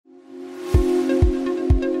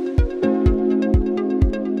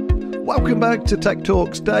Welcome back to Tech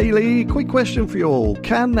Talks Daily. Quick question for you all.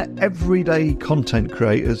 Can everyday content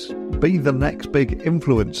creators be the next big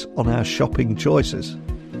influence on our shopping choices?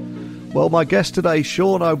 Well, my guest today,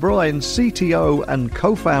 Sean O'Brien, CTO and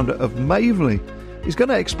co-founder of Mavely, is going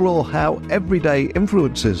to explore how everyday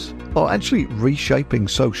influencers are actually reshaping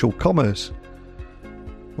social commerce.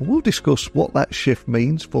 And we'll discuss what that shift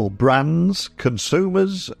means for brands,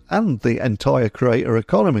 consumers, and the entire creator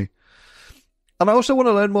economy. And I also want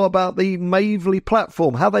to learn more about the Mavely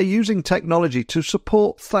platform, how they're using technology to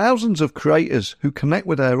support thousands of creators who connect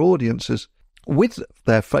with their audiences with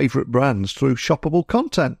their favourite brands through shoppable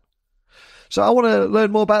content. So I want to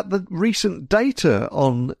learn more about the recent data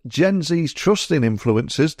on Gen Z's trust in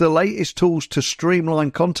influencers, the latest tools to streamline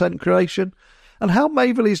content creation, and how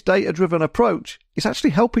Mavely's data-driven approach is actually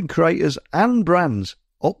helping creators and brands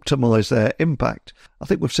optimize their impact. I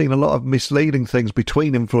think we've seen a lot of misleading things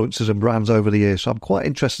between influencers and brands over the years, so I'm quite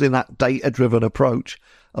interested in that data-driven approach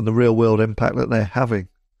and the real-world impact that they're having.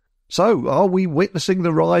 So, are we witnessing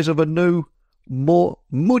the rise of a new, more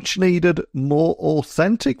much-needed, more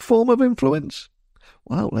authentic form of influence?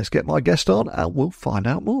 Well, let's get my guest on and we'll find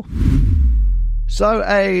out more. So,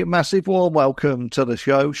 a massive warm welcome to the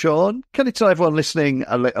show, Sean. Can you tell everyone listening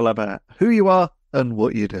a little about who you are and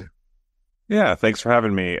what you do? Yeah, thanks for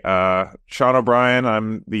having me. Sean O'Brien,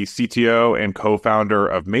 I'm the CTO and co-founder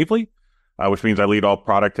of Mavely, which means I lead all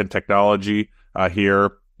product and technology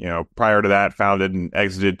here. Prior to that, founded and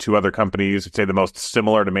exited two other companies. I'd say the most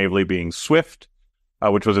similar to Mavely being Swift,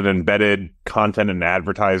 which was an embedded content and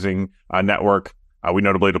advertising network. We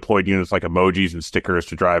notably deployed units like emojis and stickers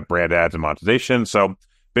to drive brand ads and monetization. So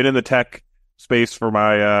been in the tech space for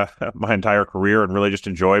my entire career and really just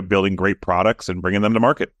enjoy building great products and bringing them to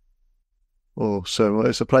market. Awesome. Well,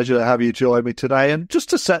 it's a pleasure to have you join me today. And just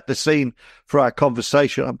to set the scene for our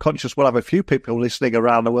conversation, I'm conscious we'll have a few people listening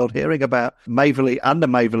around the world hearing about Mavely and the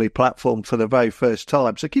Mavely platform for the very first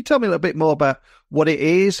time. So can you tell me a little bit more about what it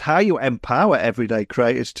is, how you empower everyday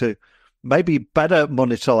creators to maybe better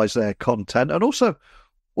monetize their content, and also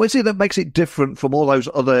what is it that makes it different from all those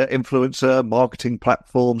other influencer marketing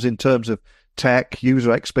platforms in terms of tech,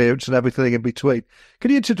 user experience, and everything in between?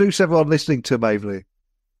 Can you introduce everyone listening to Mavely?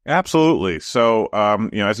 Absolutely. So,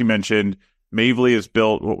 as you mentioned, Mavely has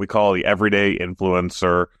built what we call the everyday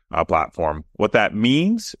influencer platform. What that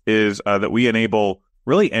means is that we enable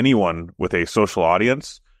really anyone with a social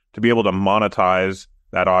audience to be able to monetize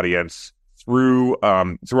that audience through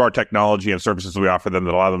our technology and services we offer them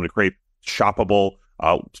that allow them to create shoppable,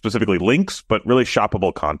 specifically links, but really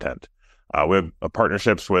shoppable content. We have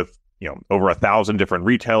partnerships with over 1,000 different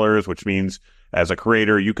retailers, which means as a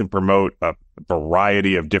creator, you can promote a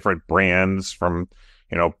variety of different brands from,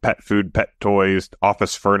 pet food, pet toys,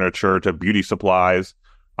 office furniture to beauty supplies.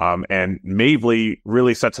 And Mavely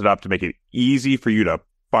really sets it up to make it easy for you to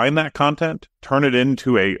find that content, turn it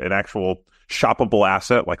into an actual shoppable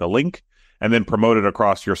asset like a link, and then promote it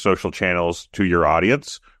across your social channels to your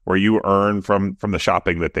audience where you earn from the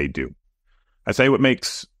shopping that they do. I say what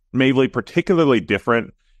makes Mavely particularly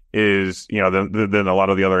different is, than a lot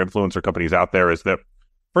of the other influencer companies out there is that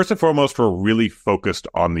first and foremost, we're really focused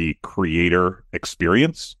on the creator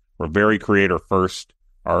experience. We're very creator first.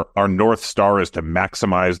 Our North Star is to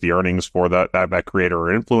maximize the earnings for that creator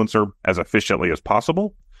or influencer as efficiently as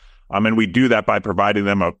possible. And we do that by providing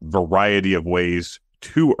them a variety of ways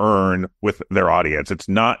to earn with their audience. It's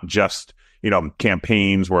not just,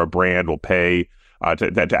 campaigns where a brand will pay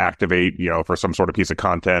to activate, for some sort of piece of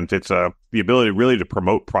content. It's the ability really to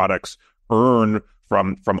promote products, earn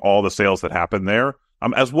from all the sales that happen there,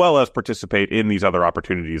 as well as participate in these other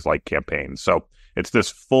opportunities like campaigns. So it's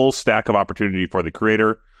this full stack of opportunity for the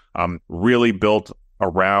creator, really built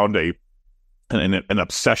around an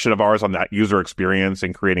obsession of ours on that user experience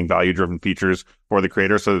and creating value-driven features for the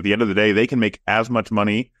creator so that at the end of the day, they can make as much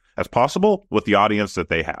money as possible with the audience that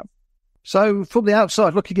they have. So from the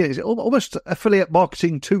outside looking in, is it almost affiliate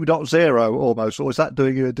marketing 2.0 almost, or is that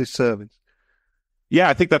doing you a disservice? Yeah,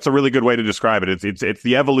 I think that's a really good way to describe it. It's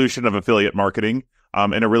the evolution of affiliate marketing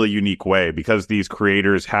in a really unique way because these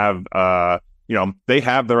creators have, they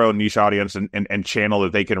have their own niche audience and channel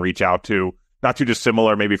that they can reach out to, not too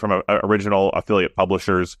dissimilar maybe from original affiliate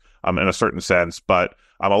publishers in a certain sense, but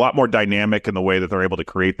a lot more dynamic in the way that they're able to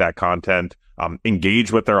create that content,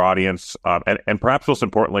 engage with their audience, and perhaps most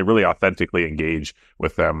importantly, really authentically engage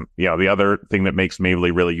with them. The other thing that makes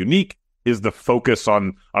Mavely really unique is the focus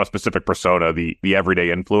on a specific persona, the everyday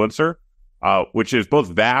influencer, which is both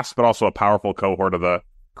vast but also a powerful cohort of the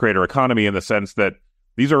creator economy in the sense that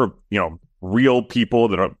these are real people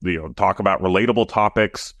that are talk about relatable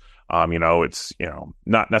topics, It's,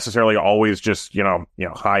 not necessarily always just,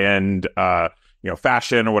 high end,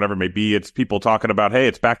 fashion or whatever it may be. It's people talking about, hey,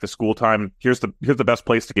 it's back to school time. Here's the best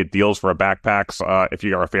place to get deals for a backpacks if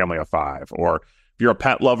you are a family of 5, or if you're a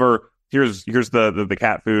pet lover, here's the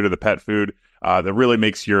cat food or the pet food that really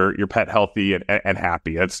makes your pet healthy and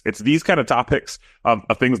happy. It's these kind of topics of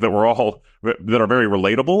things that that are very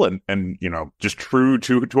relatable and just true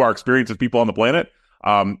to our experience as people on the planet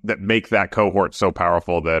that make that cohort so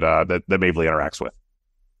powerful that Mavely interacts with.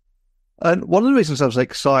 And one of the reasons I was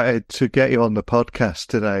excited to get you on the podcast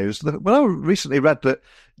today is that when I recently read that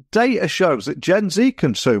data shows that Gen Z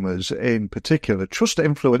consumers in particular trust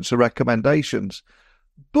influencer recommendations,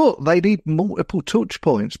 but they need multiple touch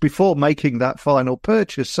points before making that final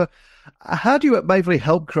purchase. So how do you at Mavely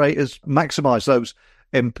help creators maximize those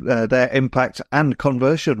their impact and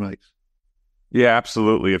conversion rates? Yeah,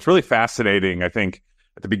 absolutely. It's really fascinating. I think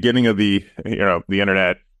at the beginning of the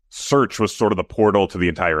internet, search was sort of the portal to the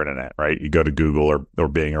entire internet, right? You go to Google or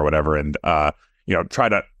Bing or whatever and try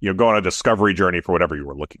to go on a discovery journey for whatever you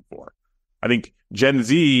were looking for. I think Gen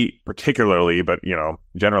Z particularly, but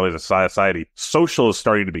generally as a society, social is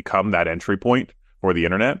starting to become that entry point for the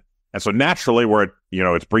internet. And so naturally where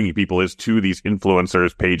it's bringing people is to these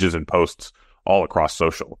influencers, pages, and posts all across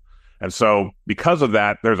social. And so because of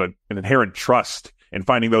that, there's an inherent trust in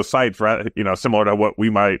finding those sites, right? Similar to what we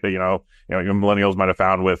might, millennials might have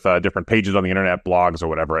found with different pages on the internet, blogs, or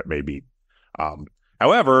whatever it may be.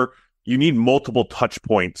 However, you need multiple touch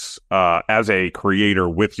points as a creator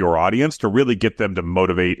with your audience to really get them to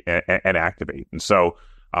motivate and activate. And so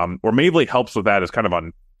where Mavely helps with that is kind of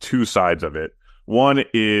on two sides of it. One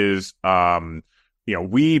is,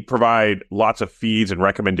 we provide lots of feeds and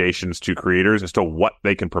recommendations to creators as to what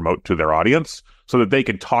they can promote to their audience so that they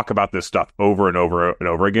can talk about this stuff over and over and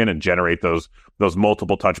over again and generate those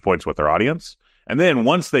multiple touch points with their audience. And then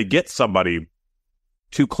once they get somebody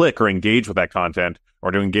to click or engage with that content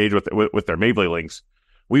or to engage with their Mavely links,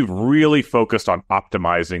 we've really focused on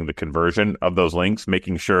optimizing the conversion of those links,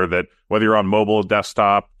 making sure that whether you're on mobile,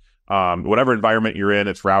 desktop, whatever environment you're in,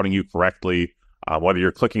 it's routing you correctly. Whether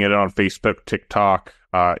you're clicking it on Facebook, TikTok,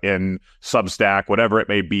 in Substack, whatever it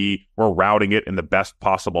may be, we're routing it in the best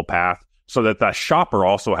possible path so that the shopper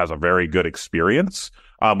also has a very good experience,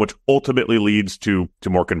 which ultimately leads to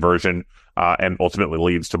more conversion and ultimately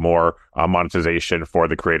leads to more monetization for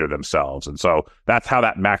the creator themselves. And so that's how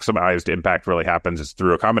that maximized impact really happens, is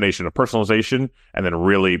through a combination of personalization and then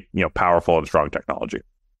really powerful and strong technology.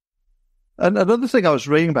 And another thing I was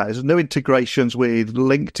reading about is new integrations with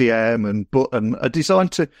LinkedIn and Button are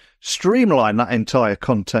designed to streamline that entire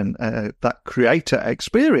content, that creator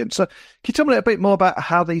experience. So can you tell me a bit more about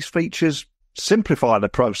how these features simplify the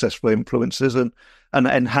process for influencers and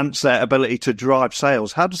enhance their ability to drive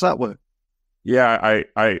sales? How does that work? Yeah,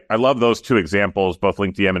 I love those two examples, both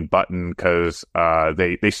LinkedIn and Button, because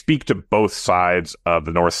they speak to both sides of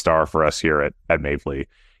the North Star for us here at Mavely.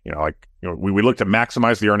 We look to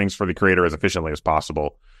maximize the earnings for the creator as efficiently as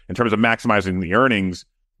possible. In terms of maximizing the earnings,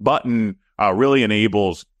 Button really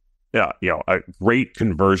enables a great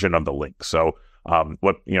conversion of the link. So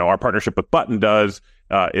what our partnership with Button does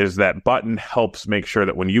is that Button helps make sure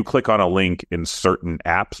that when you click on a link in certain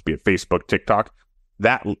apps, be it Facebook, TikTok,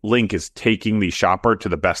 that link is taking the shopper to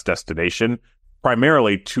the best destination,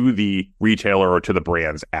 primarily to the retailer or to the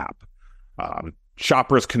brand's app.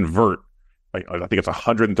 Shoppers convert, I think it's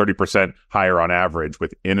 130% higher on average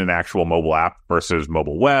within an actual mobile app versus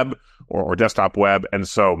mobile web or desktop web. And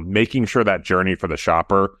so making sure that journey for the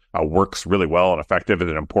shopper works really well and effective is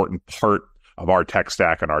an important part of our tech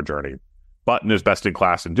stack and our journey. Button is best in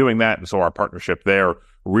class in doing that. And so our partnership there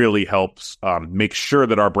really helps make sure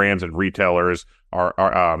that our brands and retailers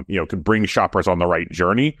can bring shoppers on the right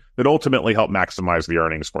journey that ultimately help maximize the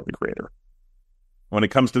earnings for the creator. When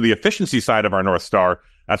it comes to the efficiency side of our North Star,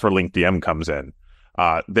 that's where LinkedIn comes in.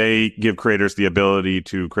 They give creators the ability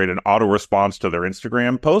to create an auto response to their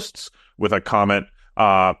Instagram posts with a comment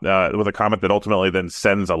that ultimately then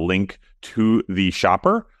sends a link to the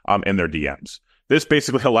shopper in their DMs. This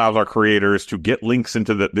basically allows our creators to get links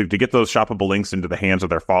to get those shoppable links into the hands of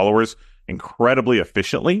their followers incredibly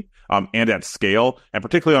efficiently and at scale, and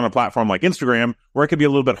particularly on a platform like Instagram, where it can be a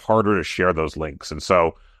little bit harder to share those links. And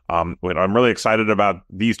so I'm really excited about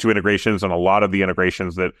these two integrations, and a lot of the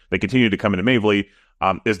integrations that they continue to come into Mavely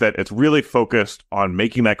is that it's really focused on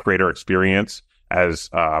making that creator experience as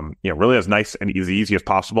really as nice and easy as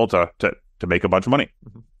possible to make a bunch of money.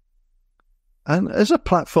 And as a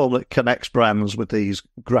platform that connects brands with these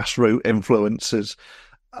grassroots influencers,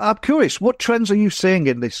 I'm curious, what trends are you seeing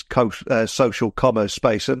in this social commerce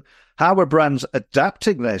space, and how are brands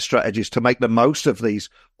adapting their strategies to make the most of these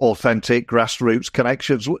authentic grassroots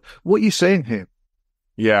connections. What are you seeing here?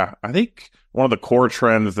 Yeah, I think one of the core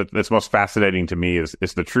trends that's most fascinating to me is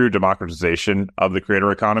the true democratization of the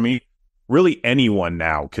creator economy. Really, anyone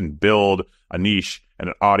now can build a niche and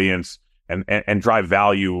an audience and drive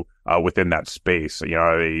value within that space. You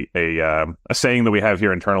know, a saying that we have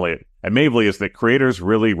here internally at Mavely is that creators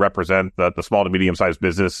really represent the small to medium-sized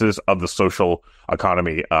businesses of the social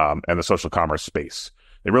economy and the social commerce space.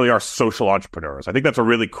 They really are social entrepreneurs. I think that's a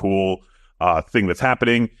really cool thing that's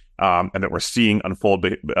happening and that we're seeing unfold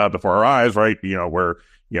before our eyes, right? You know, where,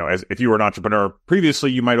 you know, as if you were an entrepreneur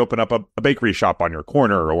previously, you might open up a bakery shop on your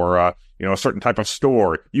corner or, you know, a certain type of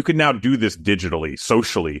store. You can now do this digitally,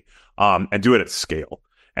 socially, and do it at scale.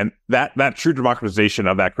 And that true democratization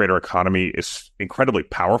of that creator economy is incredibly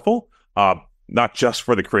powerful, not just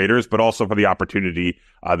for the creators, but also for the opportunity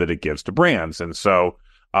that it gives to brands. And so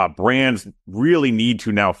brands really need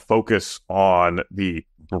to now focus on the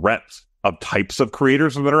breadth of types of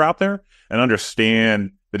creators that are out there and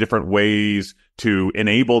understand the different ways to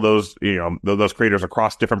enable those, you know, those creators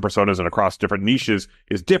across different personas and across different niches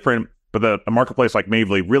is different. But a marketplace like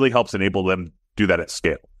Mavely really helps enable them to do that at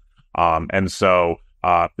scale. And so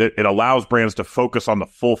it allows brands to focus on the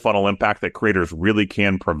full funnel impact that creators really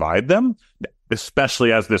can provide them,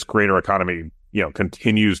 especially as this creator economy, you know,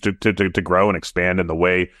 continues to grow and expand in the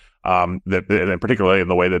way and particularly in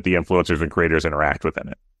the way that the influencers and creators interact within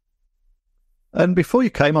it. And before you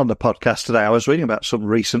came on the podcast today, I was reading about some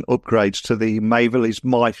recent upgrades to the Mavely's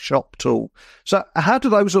My Shop tool. So how do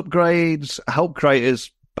those upgrades help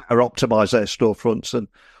creators better optimize their storefronts and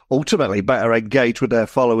ultimately better engage with their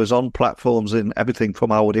followers on platforms in everything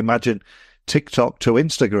from, I would imagine, TikTok to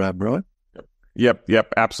Instagram, right?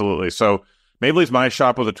 Yep, absolutely. So Mavely's My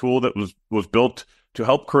Shop was a tool that was built to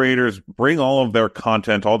help creators bring all of their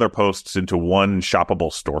content, all their posts into one shoppable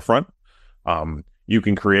storefront. You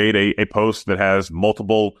can create a post that has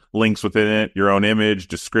multiple links within it, your own image,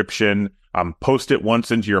 description, post it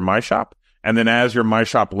once into your My Shop. And then as your My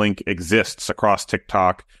Shop link exists across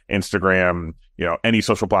TikTok, Instagram, you know, any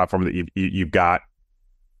social platform that you've got,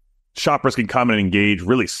 shoppers can come and engage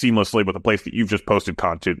really seamlessly with a place that you've just posted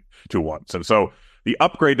content to once. And so the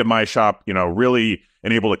upgrade to My Shop, you know, really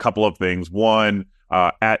enabled a couple of things. One,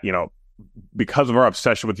 because of our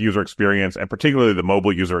obsession with user experience and particularly the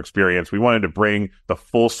mobile user experience, we wanted to bring the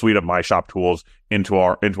full suite of My Shop tools into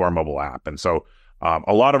our mobile app. And so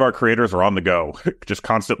a lot of our creators are on the go, just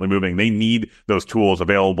constantly moving. They need those tools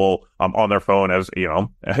available on their phone as, you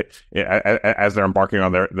know, as they're embarking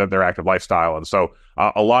on their active lifestyle. And so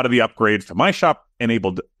a lot of the upgrades to My Shop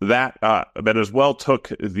enabled that, but as well took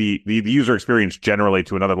the user experience generally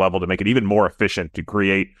to another level to make it even more efficient to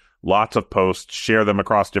create lots of posts, share them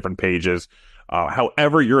across different pages.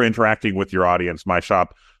 However you're interacting with your audience, My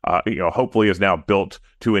Shop, hopefully is now built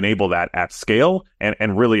to enable that at scale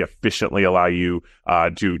and really efficiently allow you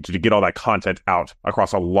to get all that content out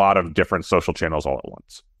across a lot of different social channels all at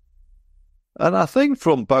once. And I think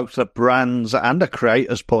from both the brands and the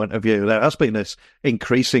creators' point of view, there has been this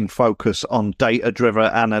increasing focus on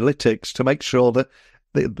data-driven analytics to make sure that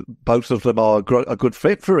both of them are a good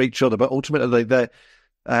fit for each other, but ultimately they're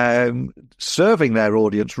serving their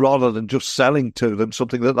audience rather than just selling to them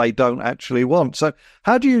something that they don't actually want. So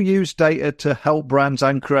how do you use data to help brands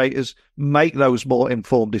and creators make those more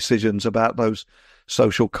informed decisions about those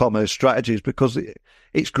social commerce strategies? Because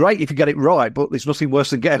it's great if you get it right, but there's nothing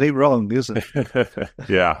worse than getting it wrong, is it?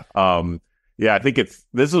 Yeah. I think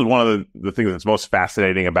this is one of the things that's most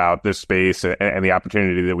fascinating about this space and the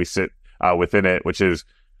opportunity that we sit within it, which is,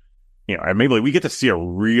 you know, and maybe we get to see a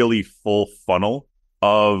really full funnel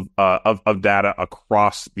of data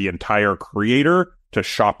across the entire creator to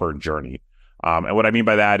shopper journey. And what I mean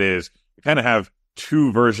by that is you kind of have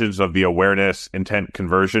two versions of the awareness, intent,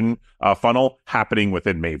 conversion funnel happening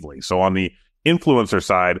within Mavely. So on the influencer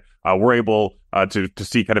side, we're able to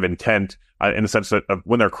see kind of intent in the sense that of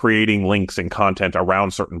when they're creating links and content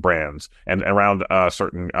around certain brands and around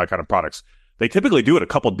certain kind of products. They typically do it a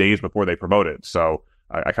couple days before they promote it. So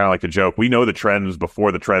I kind of like to joke, we know the trends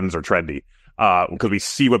before the trends are trendy. Because we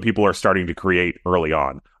see what people are starting to create early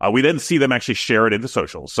on. We then see them actually share it into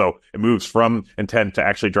socials. So it moves from intent to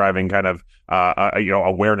actually driving kind of,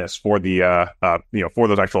 awareness for the, for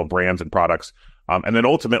those actual brands and products. And then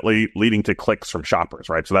ultimately leading to clicks from shoppers,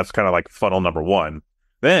 right? So that's kind of like funnel number one.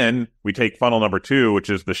 Then we take funnel number two,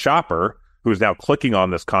 which is the shopper who's now clicking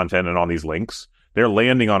on this content and on these links. They're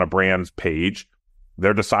landing on a brand's page.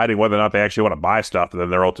 They're deciding whether or not they actually want to buy stuff, and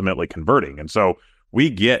then they're ultimately converting. And so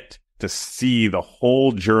we get to see the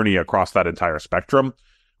whole journey across that entire spectrum,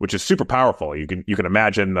 which is super powerful. You can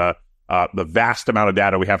imagine the vast amount of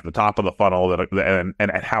data we have at the top of the funnel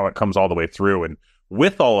and how it comes all the way through. And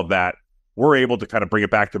with all of that, we're able to kind of bring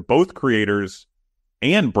it back to both creators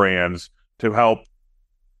and brands to help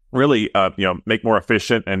really make more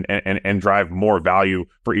efficient and drive more value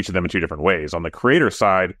for each of them in two different ways. On the creator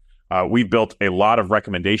side, we built a lot of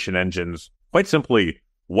recommendation engines, quite simply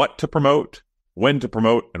what to promote, when to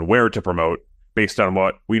promote, and where to promote based on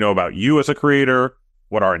what we know about you as a creator,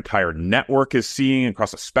 what our entire network is seeing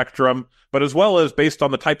across a spectrum, but as well as based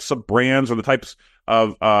on the types of brands or the types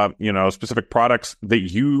of specific products that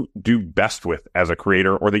you do best with as a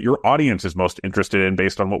creator, or that your audience is most interested in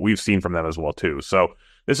based on what we've seen from them as well too. So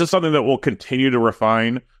this is something that we'll continue to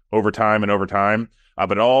refine over time,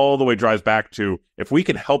 but it all the way drives back to, if we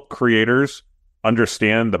can help creators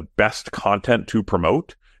understand the best content to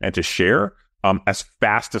promote and to share as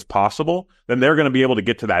fast as possible, then they're going to be able to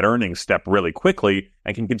get to that earnings step really quickly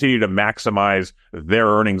and can continue to maximize their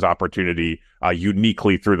earnings opportunity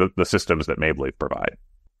uniquely through the systems that Mavely provide.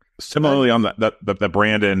 Similarly, on the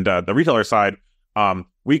brand and the retailer side,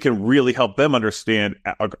 we can really help them understand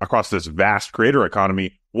across this vast creator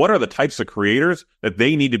economy, what are the types of creators that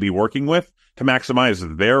they need to be working with to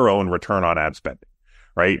maximize their own return on ad spending,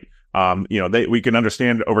 right? We can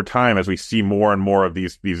understand over time as we see more and more of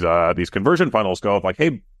these conversion funnels go of like,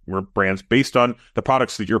 hey, we're brands based on the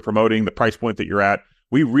products that you're promoting, the price point that you're at.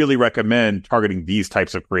 We really recommend targeting these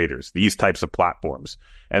types of creators, these types of platforms.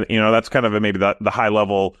 And, that's kind of maybe the high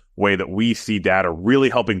level way that we see data really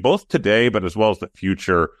helping both today, but as well as the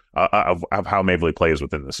future of how Mavely plays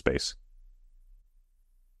within this space.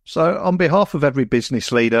 So on behalf of every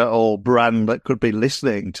business leader or brand that could be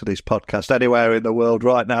listening to this podcast anywhere in the world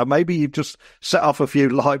right now, maybe you've just set off a few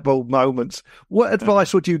light bulb moments. What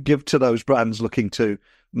advice would you give to those brands looking to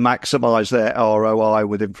maximize their ROI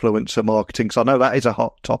with influencer marketing? So I know that is a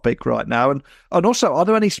hot topic right now. And also, are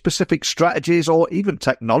there any specific strategies or even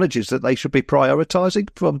technologies that they should be prioritizing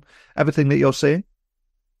from everything that you're seeing?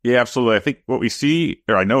 Yeah, absolutely. I think what we see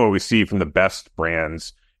from the best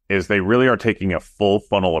brands is they really are taking a full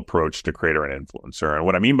funnel approach to creator and influencer. And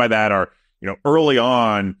what I mean by that are, early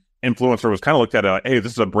on, influencer was kind of looked at as, hey,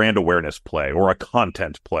 this is a brand awareness play or a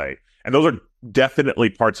content play. And those are definitely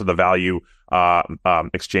parts of the value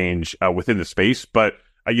exchange within the space, but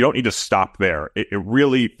you don't need to stop there. It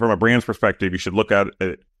really, from a brand's perspective, you should look at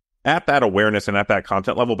it at that awareness and at that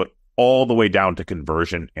content level, but all the way down to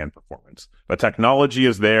conversion and performance. The technology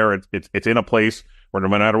is there. It's in a place where no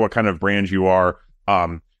matter what kind of brand you are,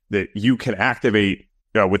 that you can activate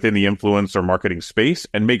within the influencer marketing space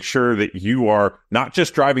and make sure that you are not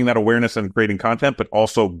just driving that awareness and creating content, but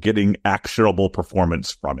also getting actionable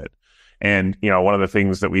performance from it. And, one of the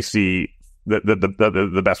things that we see that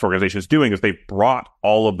the best organizations doing is they've brought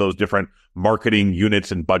all of those different marketing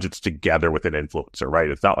units and budgets together with an influencer, right?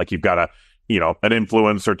 It's not like you've got an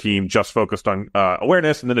influencer team just focused on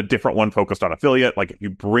awareness and then a different one focused on affiliate. Like, if you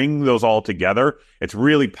bring those all together, it's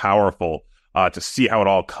really powerful to see how it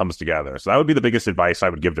all comes together. So that would be the biggest advice I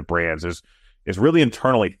would give to brands is really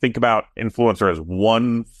internally think about influencer as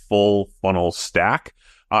one full funnel stack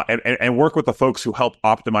and work with the folks who help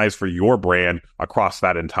optimize for your brand across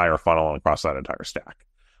that entire funnel and across that entire stack.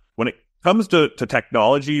 When it comes to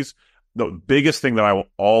technologies, the biggest thing that I will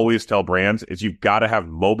always tell brands is you've got to have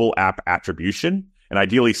mobile app attribution and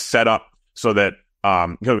ideally set up so that,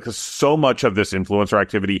 because so much of this influencer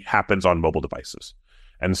activity happens on mobile devices.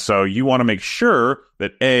 And so you want to make sure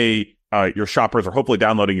that your shoppers are hopefully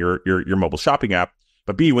downloading your mobile shopping app,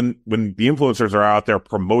 but B, when the influencers are out there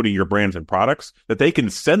promoting your brands and products, that they can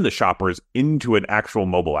send the shoppers into an actual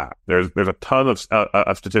mobile app. There's a ton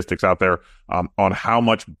of statistics out there on how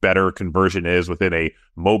much better conversion is within a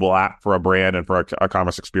mobile app for a brand and for a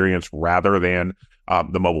commerce experience rather than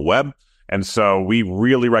the mobile web. And so we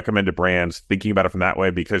really recommend to brands thinking about it from that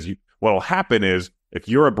way, because what will happen is, if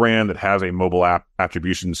you're a brand that has a mobile app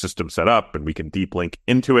attribution system set up and we can deep link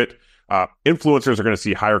into it, influencers are going to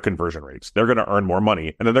see higher conversion rates. They're going to earn more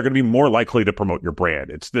money, and then they're going to be more likely to promote your brand.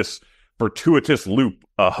 It's this fortuitous loop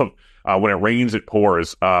of when it rains, it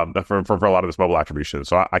pours for a lot of this mobile attribution.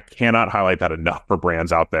 So I cannot highlight that enough for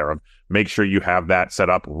brands out there. Make sure you have that set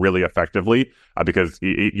up really effectively because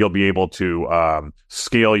you'll be able to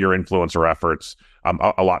scale your influencer efforts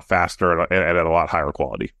a lot faster and at a lot higher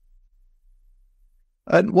quality.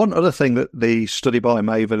 And one other thing that the study by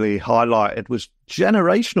Mavely highlighted was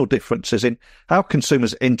generational differences in how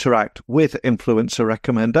consumers interact with influencer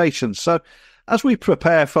recommendations. So as we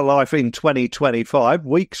prepare for life in 2025,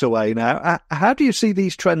 weeks away now, how do you see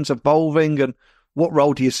these trends evolving, and what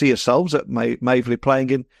role do you see yourselves at Mavely playing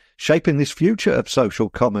in shaping this future of social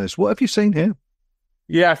commerce? What have you seen here?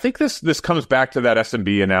 Yeah, I think this comes back to that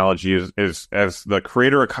SMB analogy is as the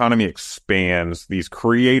creator economy expands, these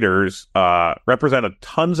creators represent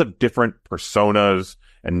tons of different personas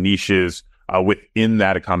and niches within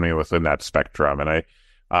that economy, within that spectrum. And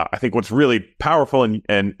I think what's really powerful and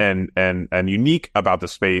unique about the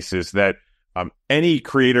space is that any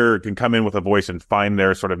creator can come in with a voice and find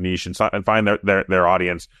their sort of niche and find their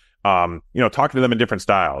audience. Talking to them in different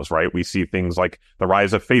styles, right? We see things like the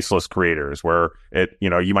rise of faceless creators where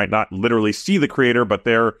you might not literally see the creator, but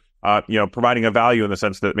they're, providing a value in the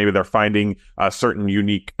sense that maybe they're finding certain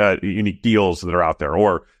unique deals that are out there,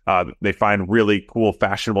 or they find really cool,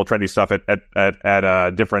 fashionable, trendy stuff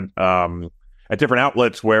at different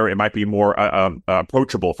outlets where it might be more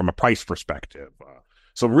approachable from a price perspective.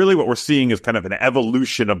 So really what we're seeing is kind of an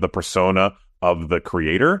evolution of the persona of the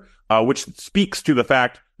creator, which speaks to the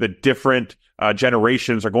fact that different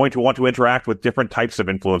generations are going to want to interact with different types of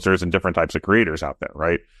influencers and different types of creators out there,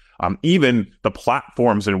 right? Even the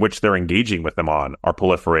platforms in which they're engaging with them on are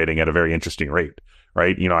proliferating at a very interesting rate,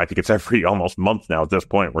 right? I think it's every almost month now at this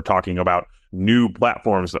point, we're talking about new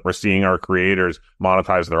platforms that we're seeing our creators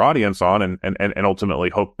monetize their audience on and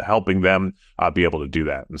ultimately helping them be able to do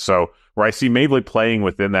that. And so where I see Mavely playing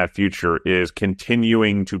within that future is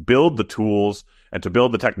continuing to build the tools and to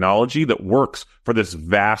build the technology that works for this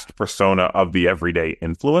vast persona of the everyday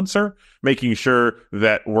influencer, making sure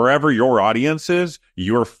that wherever your audience is,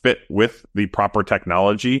 you're fit with the proper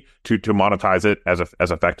technology to monetize it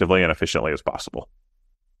as effectively and efficiently as possible.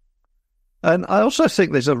 And I also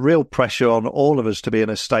think there's a real pressure on all of us to be in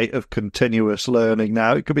a state of continuous learning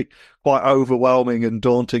now. It could be quite overwhelming and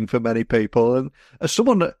daunting for many people. And as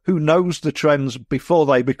someone who knows the trends before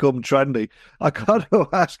they become trendy, I got to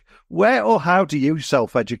ask, where or how do you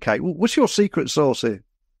self-educate? What's your secret sauce here?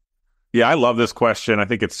 Yeah, I love this question. I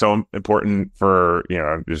think it's so important for,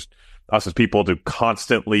 just us as people to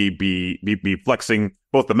constantly be flexing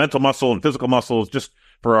both the mental muscle and physical muscles just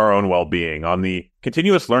for our own well-being. On the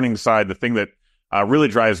continuous learning side, the thing that really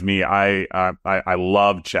drives me, I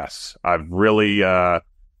love chess. I've really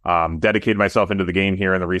dedicated myself into the game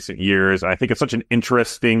here in the recent years. And I think it's such an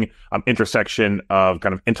interesting intersection of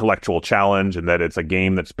kind of intellectual challenge, and that it's a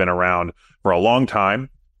game that's been around for a long time.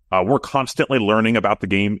 We're constantly learning about the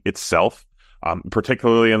game itself,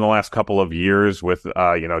 particularly in the last couple of years with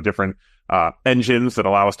different engines that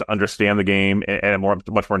allow us to understand the game at a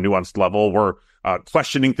much more nuanced level. We're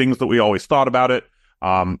questioning things that we always thought about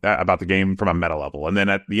the game from a meta level. And then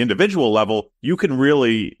at the individual level, you can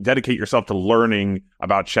really dedicate yourself to learning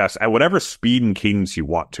about chess at whatever speed and cadence you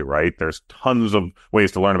want to, right? There's tons of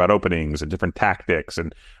ways to learn about openings and different tactics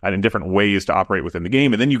and in different ways to operate within the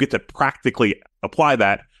game. And then you get to practically apply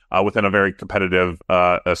that within a very competitive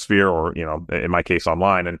sphere, or, in my case,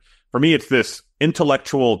 online. And for me, it's this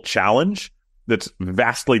intellectual challenge that's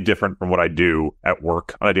vastly different from what I do at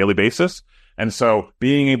work on a daily basis. And so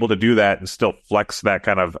being able to do that and still flex that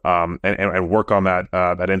kind of and work on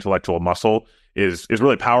that intellectual muscle is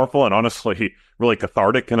really powerful and honestly really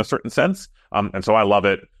cathartic in a certain sense. And so I love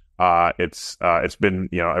it. It's been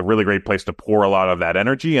a really great place to pour a lot of that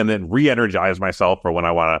energy and then re-energize myself for when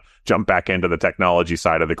I want to jump back into the technology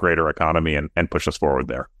side of the creator economy and push us forward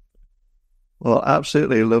there. Well,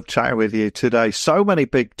 absolutely love chatting with you today. So many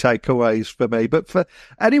big takeaways for me. But for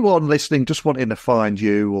anyone listening, just wanting to find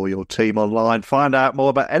you or your team online, find out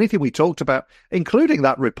more about anything we talked about, including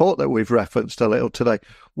that report that we've referenced a little today,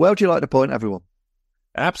 where would you like to point everyone?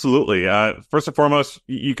 Absolutely. First and foremost,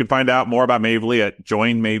 you can find out more about Mavely at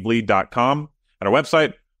joinmavely.com at our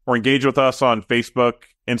website, or engage with us on Facebook,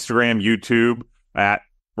 Instagram, YouTube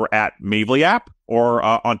we're at Mavely app, or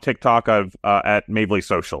on TikTok at Mavely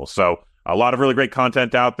Social. So a lot of really great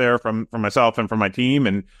content out there from myself and from my team,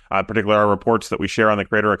 and particularly our reports that we share on the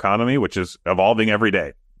creator economy, which is evolving every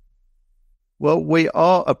day. Well, we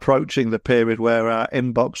are approaching the period where our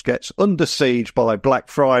inbox gets under siege by Black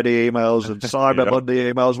Friday emails and Cyber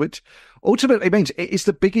Monday emails, which ultimately means it is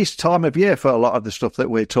the biggest time of year for a lot of the stuff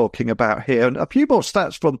that we're talking about here. And a few more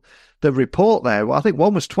stats from the report there. I think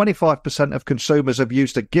one was 25% of consumers have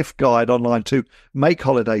used a gift guide online to make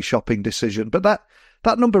holiday shopping decision, but that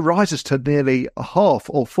number rises to nearly half,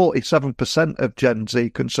 or 47% of Gen Z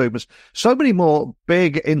consumers. So many more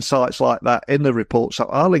big insights like that in the report. So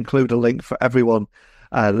I'll include a link for everyone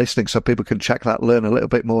listening so people can check that, learn a little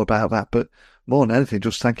bit more about that. But more than anything,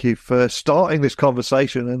 just thank you for starting this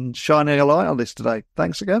conversation and shining a light on this today.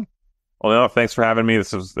 Thanks again. Well, no, thanks for having me.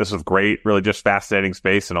 This was great. Really just fascinating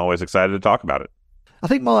space, and always excited to talk about it. I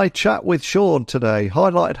think my chat with Sean today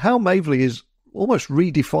highlighted how Mavely is almost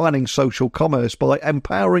redefining social commerce by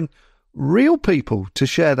empowering real people to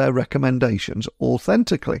share their recommendations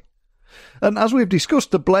authentically. And as we've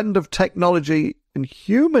discussed, the blend of technology and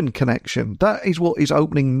human connection, that is what is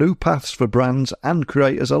opening new paths for brands and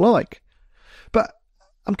creators alike. But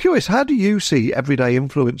I'm curious, how do you see everyday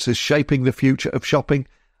influencers shaping the future of shopping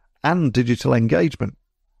and digital engagement?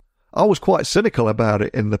 I was quite cynical about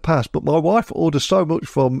it in the past, but my wife orders so much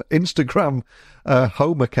from Instagram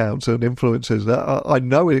home accounts and influencers that I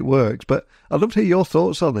know it works. But I'd love to hear your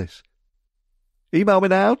thoughts on this. Email me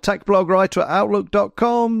now,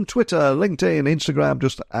 techblogwriter@outlook.com, Twitter, LinkedIn, Instagram,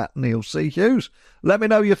 just at Neil C. Hughes. Let me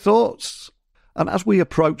know your thoughts. And as we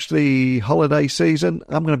approach the holiday season,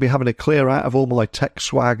 I'm going to be having a clear out of all my tech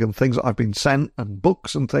swag and things that I've been sent and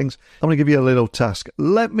books and things. I'm going to give you a little task.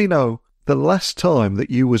 Let me know the last time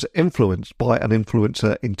that you was influenced by an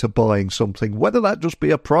influencer into buying something, whether that just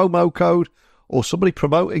be a promo code or somebody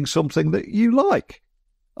promoting something that you like.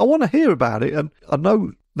 I want to hear about it, and I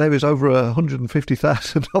know there is over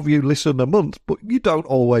 150,000 of you listen a month, but you don't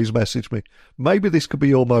always message me. Maybe this could be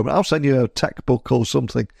your moment. I'll send you a tech book or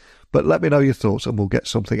something, but let me know your thoughts and we'll get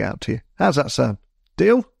something out to you. How's that sound?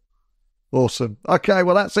 Deal? Awesome. Okay,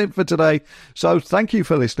 well, that's it for today. So thank you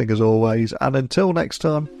for listening as always, and until next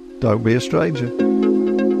time, don't be a stranger.